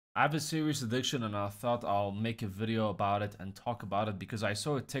I have a serious addiction and I thought I'll make a video about it and talk about it because I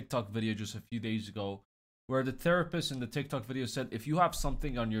saw a TikTok video just a few days ago where the therapist in the TikTok video said if you have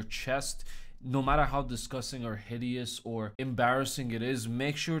something on your chest, no matter how disgusting or hideous or embarrassing it is,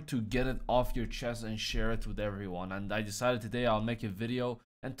 make sure to get it off your chest and share it with everyone. And I decided today I'll make a video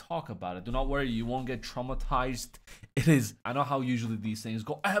and talk about it. Do not worry, you won't get traumatized. I know how usually these things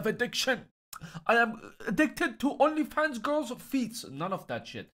go. I have addiction. I am addicted to OnlyFans girls' feet. None of that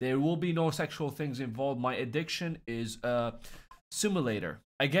shit. There will be no sexual things involved. My addiction is a simulator.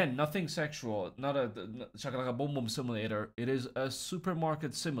 Again, nothing sexual. Not a shakalaka boom boom simulator. It is a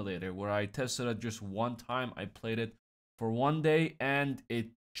supermarket simulator where I tested it just one time. I played it for one day and it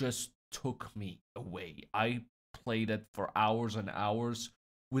just took me away. I played it for hours and hours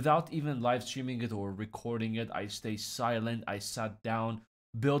without even live streaming it or recording it. I stay silent. I sat down,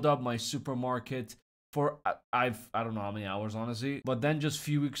 build up my supermarket for I don't know how many hours honestly, but then just a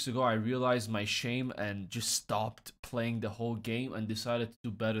few weeks ago I realized my shame and just stopped playing the whole game and decided to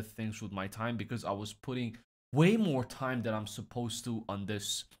do better things with my time because I was putting way more time than I'm supposed to on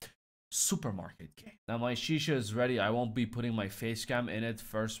this supermarket game. Now my shisha is ready. I won't be putting my face cam in it.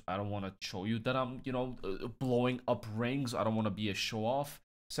 First, I don't want to show you that I'm blowing up rings. I don't want to be a show off.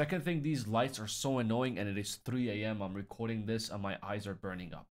 Second thing, these lights are so annoying and it is 3 a.m. I'm recording this and my eyes are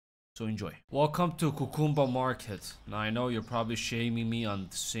burning up. So enjoy. Welcome to Kukumba Market. Now I know you're probably shaming me on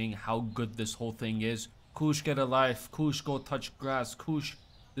seeing how good this whole thing is. Kush, get a life. Kush, go touch grass. Kush,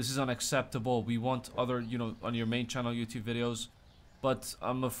 this is unacceptable. We want other, on your main channel YouTube videos. But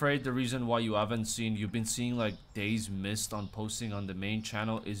I'm afraid the reason why you've been seeing like days missed on posting on the main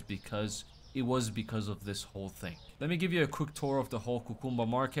channel is because it was because of this whole thing. Let me give you a quick tour of the whole Kukumba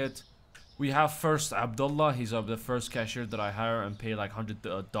market. We have first Abdullah. He's the first cashier that I hire and pay like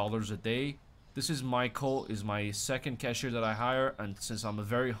 $100 a day. This is Michael, is my second cashier that I hire, and since I'm a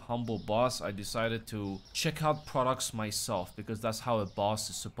very humble boss, I decided to check out products myself because that's how a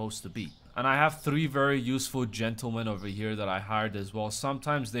boss is supposed to be. And I have three very useful gentlemen over here that I hired as well.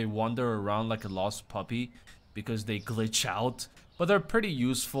 Sometimes they wander around like a lost puppy because they glitch out, but they're pretty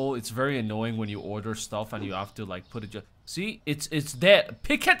useful. It's very annoying when you order stuff and you have to like put it see, it's there.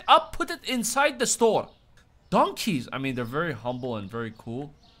 Pick it up, put it inside the store. Donkeys. I mean, they're very humble and very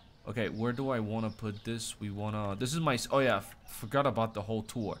cool. Okay, where do I want to put this? This is my, oh yeah, forgot about the whole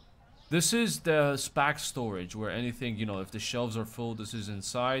tour. This is the SPAC storage where anything, if the shelves are full, this is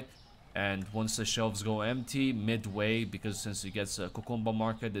inside. And once the shelves go empty, midway, because since it gets Kukumba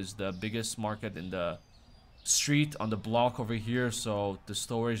market is the biggest market in the street on the block over here, so the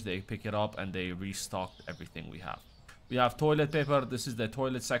storage, they pick it up and they restock everything we have. We have toilet paper. This is the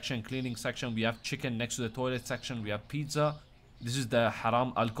toilet section, cleaning section. We have chicken next to the toilet section. We have pizza. This is the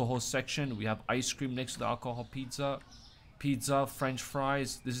haram alcohol section. We have ice cream next to the alcohol pizza, french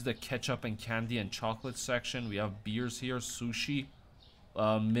fries. This is the ketchup and candy and chocolate section. We have beers here, sushi,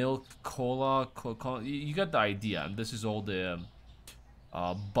 milk, cola. You get the idea. And this is all the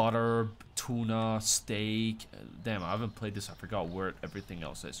butter, tuna, steak. Damn, I haven't played this. I forgot where everything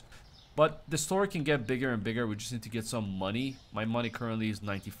else is. But the store can get bigger and bigger. We just need to get some money. My money currently is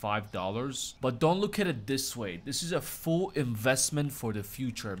 $95. But don't look at it this way. This is a full investment for the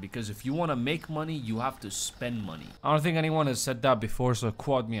future. Because if you want to make money, you have to spend money. I don't think anyone has said that before, so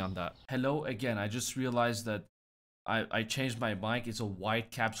quote me on that. Hello again. I just realized that I changed my mic. It's a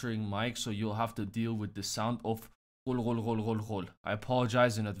wide capturing mic, so you'll have to deal with the sound of I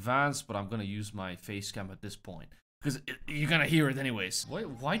apologize in advance, but I'm going to use my face cam at this point. Because you're gonna hear it anyways.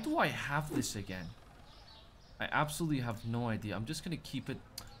 Why do I have this again? I absolutely have no idea. I'm just gonna keep it.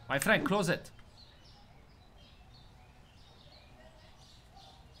 My friend, close it.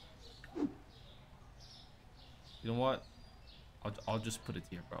 You know what? I'll just put it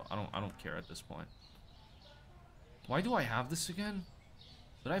here, bro. I don't care at this point. Why do I have this again?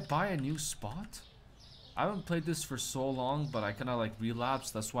 Did I buy a new spot? I haven't played this for so long, but I kind of like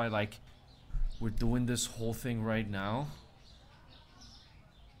relapsed. That's why like we're doing this whole thing right now.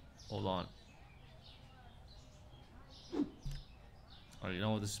 Hold on. Oh, you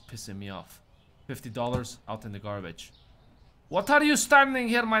know what? This is pissing me off. $50 out in the garbage. What are you standing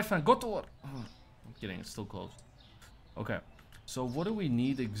here, my friend? Go to work. I'm kidding. It's still closed. Okay. So what do we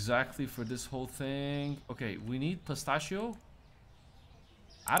need exactly for this whole thing? Okay, we need pistachio.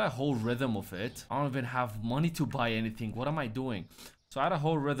 Add a whole rhythm of it. I don't even have money to buy anything. What am I doing? So I had a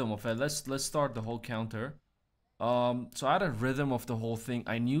whole rhythm of it. Let's start the whole counter. So I had a rhythm of the whole thing.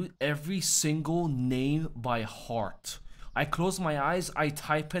 I knew every single name by heart. I close my eyes, I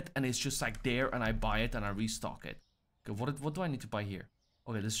type it, and it's just like there, and I buy it and I restock it. Okay, what do I need to buy here?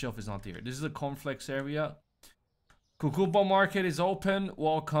 Okay, this shelf is not here. This is the cornflakes area. Kukumba Market is open.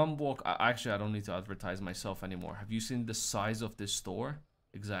 Welcome. Actually, I don't need to advertise myself anymore. Have you seen the size of this store?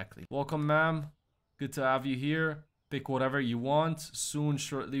 Exactly. Welcome, ma'am. Good to have you here. Pick whatever you want. Soon,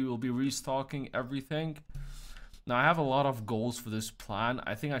 shortly, we'll be restocking everything. Now, I have a lot of goals for this plan.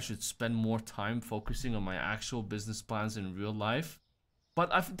 I think I should spend more time focusing on my actual business plans in real life.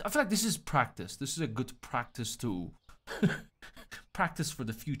 But I feel like this is practice. This is a good practice to practice for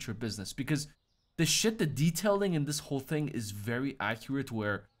the future business. Because the detailing in this whole thing is very accurate,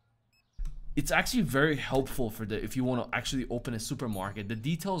 where it's actually very helpful for if you want to actually open a supermarket. The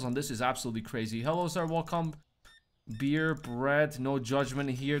details on this is absolutely crazy. Hello, sir. Welcome. Beer, bread, no judgment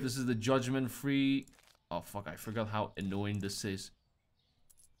here. This is the judgment-free. Oh, fuck. I forgot how annoying this is.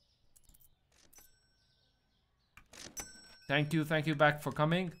 Thank you back for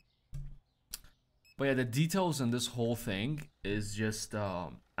coming. But yeah, the details in this whole thing is just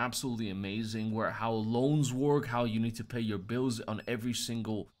absolutely amazing. Where how loans work, how you need to pay your bills on every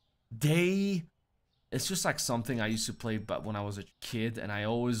single day. It's just like something I used to play but when I was a kid, and I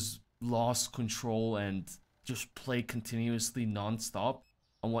always lost control and just play continuously non-stop.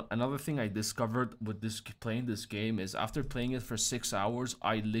 And another thing I discovered with playing this game is after playing it for 6 hours,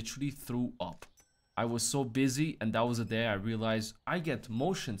 I literally threw up. I was so busy, and that was the day I realized I get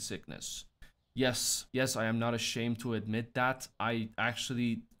motion sickness. Yes, I am not ashamed to admit that. I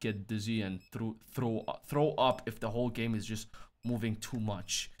actually get dizzy and throw up if the whole game is just moving too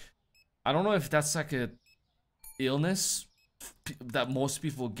much. I don't know if that's like a illness that most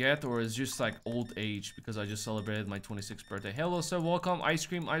people get, or is just like old age, because I just celebrated my 26th birthday. Hello, sir. Welcome. Ice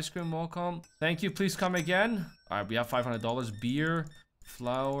cream, welcome. Thank you. Please come again. All right, we have $500. Beer,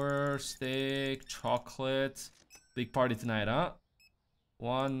 flour, steak, chocolate. Big party tonight, huh?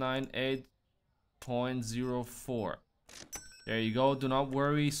 198.04. There you go. Do not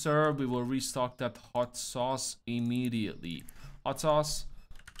worry, sir. We will restock that hot sauce immediately. Hot sauce.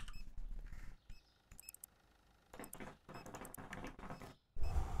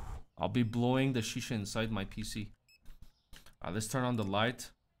 I'll be blowing the shisha inside my PC. Let's turn on the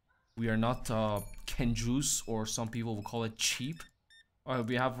light. We are not Ken Juice, or some people will call it cheap. Alright,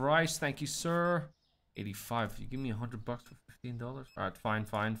 we have rice. Thank you, sir. 85. You give me $100 for $15? Alright,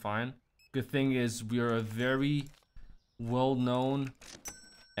 fine. Good thing is we are a very well-known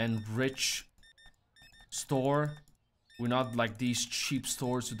and rich store. We're not like these cheap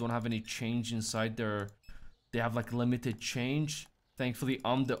stores who don't have any change inside they have like limited change. Thankfully,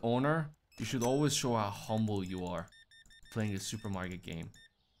 I'm the owner. You should always show how humble you are playing a supermarket game.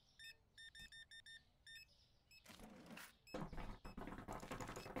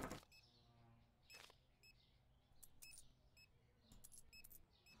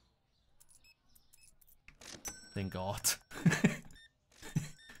 Thank God.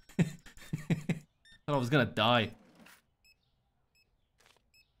 Thought I was gonna die.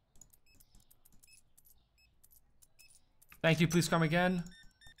 Thank you, please come again.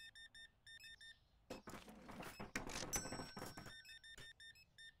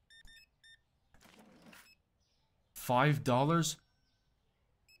 $5?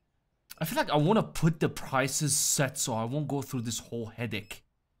 I feel like I want to put the prices set so I won't go through this whole headache.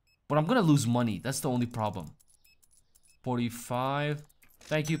 But I'm gonna lose money. That's the only problem. 45.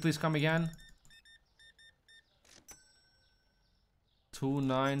 Thank you, please come again.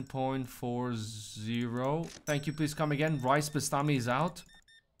 29.40. Thank you, please come again. Rice Bastami is out.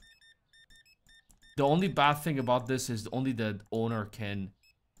 The only bad thing about this is only the owner can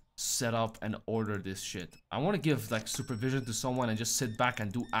set up and order this shit. I want to give like supervision to someone and just sit back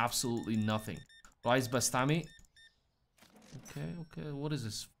and do absolutely nothing. Rice Bastami. Okay. What is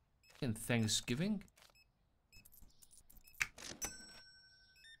this? Fucking Thanksgiving?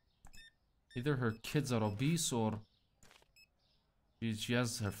 Either her kids are obese or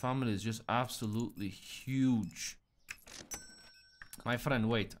her family is just absolutely huge. My friend,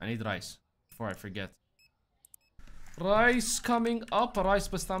 wait. I need rice before I forget. Rice coming up. Rice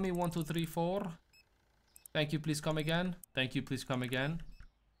Bastami 1, 2, 3, 4. Thank you, please come again. Thank you, please come again.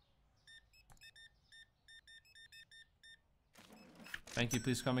 Thank you,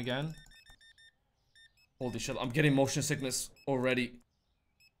 please come again. Holy shit, I'm getting motion sickness already.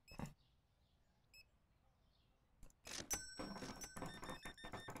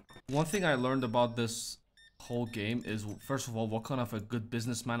 One thing I learned about this whole game is, first of all, what kind of a good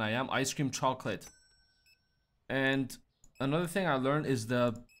businessman I am. Ice cream, chocolate. And another thing I learned is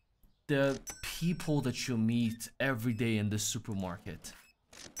the people that you meet every day in this supermarket.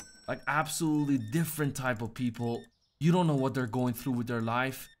 Like absolutely different type of people. You don't know what they're going through with their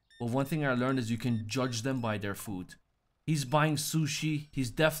life. But one thing I learned is you can judge them by their food. He's buying sushi. He's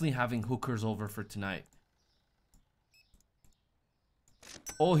definitely having hookers over for tonight.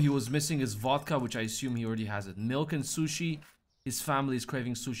 Oh, he was missing his vodka, which I assume he already has it. Milk and sushi. His family is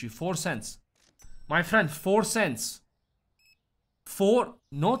craving sushi. 4 cents. My friend, 4 cents. Do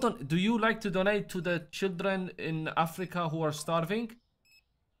you like to donate to the children in Africa who are starving?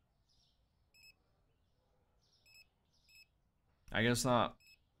 I guess not.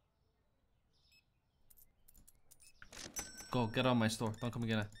 Go, get out of my store. Don't come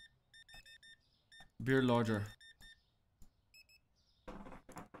again. Beer larger.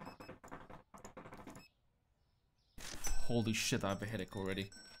 Holy shit, I have a headache already.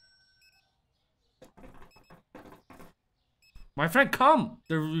 My friend, come!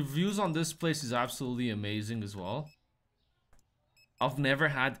 The reviews on this place is absolutely amazing as well. I've never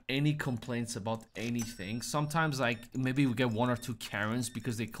had any complaints about anything. Sometimes, like, maybe we get 1 or 2 Karens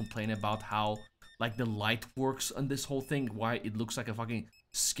because they complain about how, like, the light works on this whole thing. Why it looks like a fucking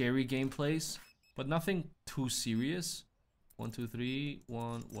scary gameplays. But nothing too serious. 1, 2, 3.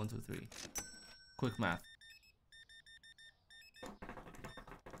 1, 1, 2, 3. Quick math.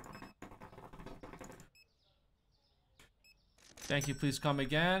 Thank you, please come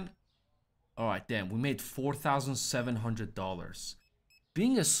again. Alright, damn, we made $4,700.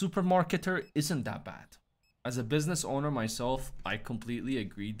 Being a supermarketer isn't that bad. As a business owner myself, I completely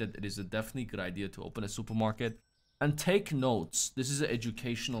agree that it is a definitely good idea to open a supermarket and take notes. This is an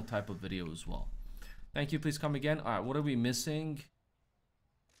educational type of video as well. Thank you, please come again. Alright, what are we missing?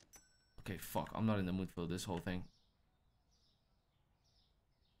 Okay, fuck, I'm not in the mood for this whole thing.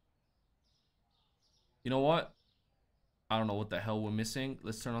 You know what? I don't know what the hell we're missing.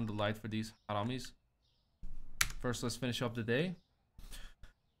 Let's turn on the light for these haramis. First, let's finish up the day.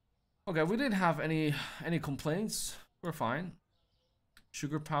 Okay, we didn't have any complaints. We're fine.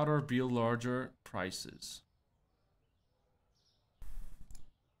 Sugar powder, beer larger, prices.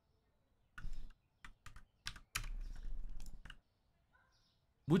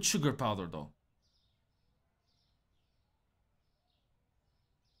 Which sugar powder though?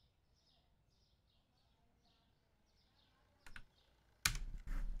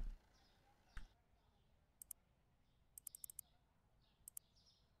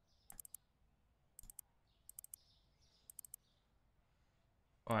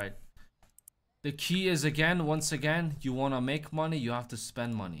 Alright. The key is once again, you want to make money, you have to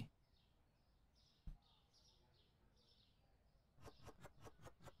spend money.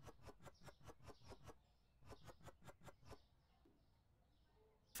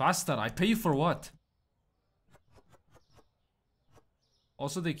 Faster, I pay you for what?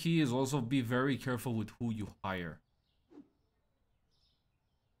 Also, the key is also be very careful with who you hire.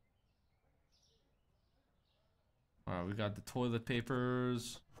 Alright, we got the toilet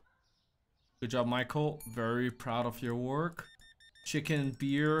papers. Good job, Michael. Very proud of your work. Chicken,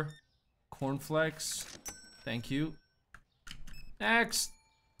 beer, cornflakes. Thank you. Next.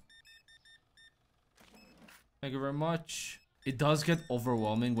 Thank you very much. It does get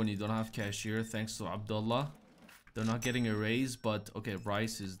overwhelming when you don't have cashier, thanks to Abdullah. They're not getting a raise, but okay,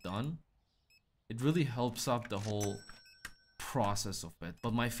 rice is done. It really helps up the whole process of it.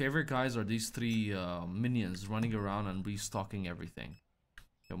 But my favorite guys are these 3 minions running around and restocking everything.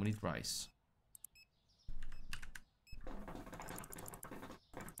 Okay, we need rice.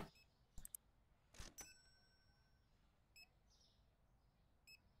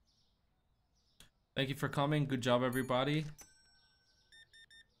 Thank you for coming. Good job, everybody.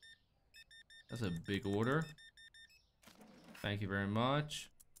 That's a big order. Thank you very much.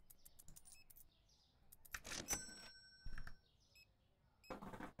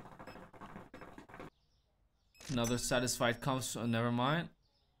 Another satisfied comes, never mind.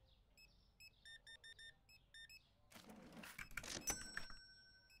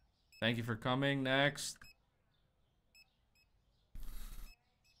 Thank you for coming. Next.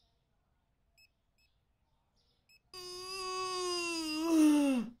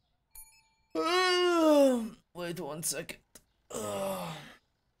 Wait 1 second. You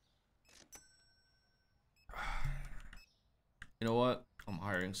know what? I'm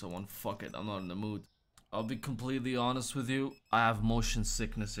hiring someone. Fuck it. I'm not in the mood. I'll be completely honest with you. I have motion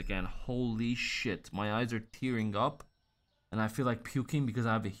sickness again. Holy shit. My eyes are tearing up. And I feel like puking because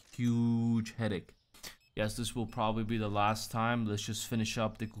I have a huge headache. Yes, this will probably be the last time. Let's just finish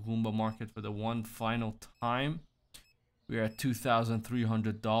up the Kukumba market for the one final time. We're at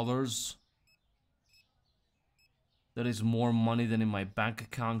 $2,300. That is more money than in my bank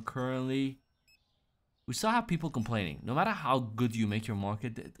account currently. We still have people complaining. No matter how good you make your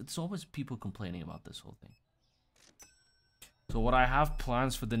market, it's always people complaining about this whole thing. So what I have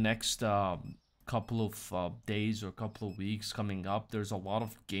plans for the next couple of days or couple of weeks coming up, there's a lot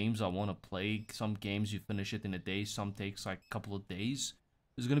of games I want to play. Some games you finish it in a day, some takes like a couple of days.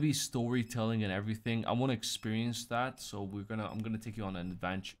 There's gonna be storytelling and everything. I want to experience that, so I'm gonna take you on an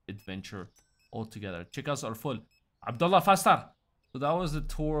adventure altogether. Checkouts are full. Abdullah, faster! So that was the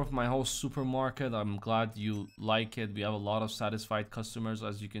tour of my whole supermarket. I'm glad you like it. We have a lot of satisfied customers,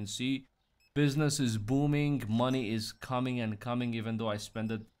 as you can see. Business is booming. Money is coming and coming, even though I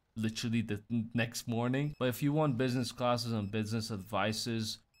spend it literally the next morning. But if you want business classes and business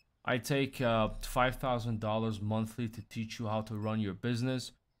advices, I take $5,000 monthly to teach you how to run your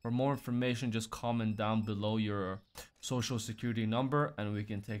business. For more information, just comment down below your social security number and we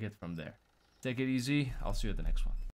can take it from there. Take it easy. I'll see you at the next one.